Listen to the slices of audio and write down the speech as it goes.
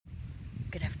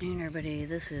afternoon, everybody.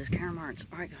 This is Karen Martins.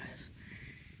 Alright,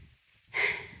 guys.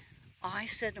 I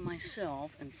said to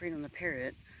myself, and Freedom the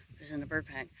Parrot, who's in the bird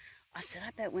pack, I said,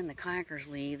 I bet when the kayakers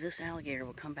leave, this alligator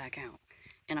will come back out.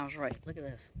 And I was right. Look at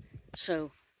this.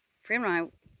 So, Freedom and I,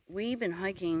 we've been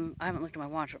hiking, I haven't looked at my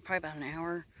watch, but probably about an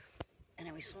hour. And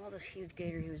then we saw this huge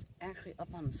gator. He was actually up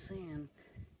on the sand.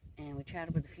 And we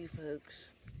chatted with a few folks.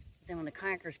 Then when the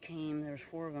kayakers came, there was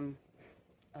 4 of them.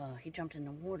 He jumped in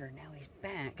the water. Now he's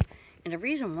back. And the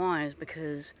reason why is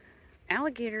because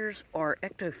alligators are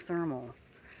ectothermal.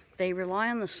 They rely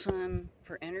on the sun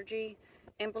for energy.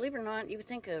 And believe it or not, you would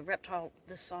think a reptile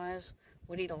this size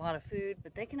would eat a lot of food,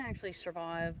 but they can actually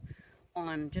survive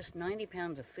on just 90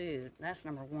 pounds of food. That's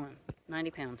number 1,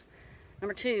 90 pounds.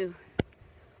 Number 2,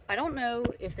 I don't know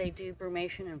if they do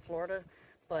brumation in Florida,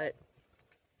 but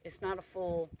it's not a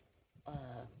full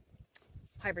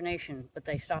hibernation, but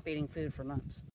they stop eating food for months.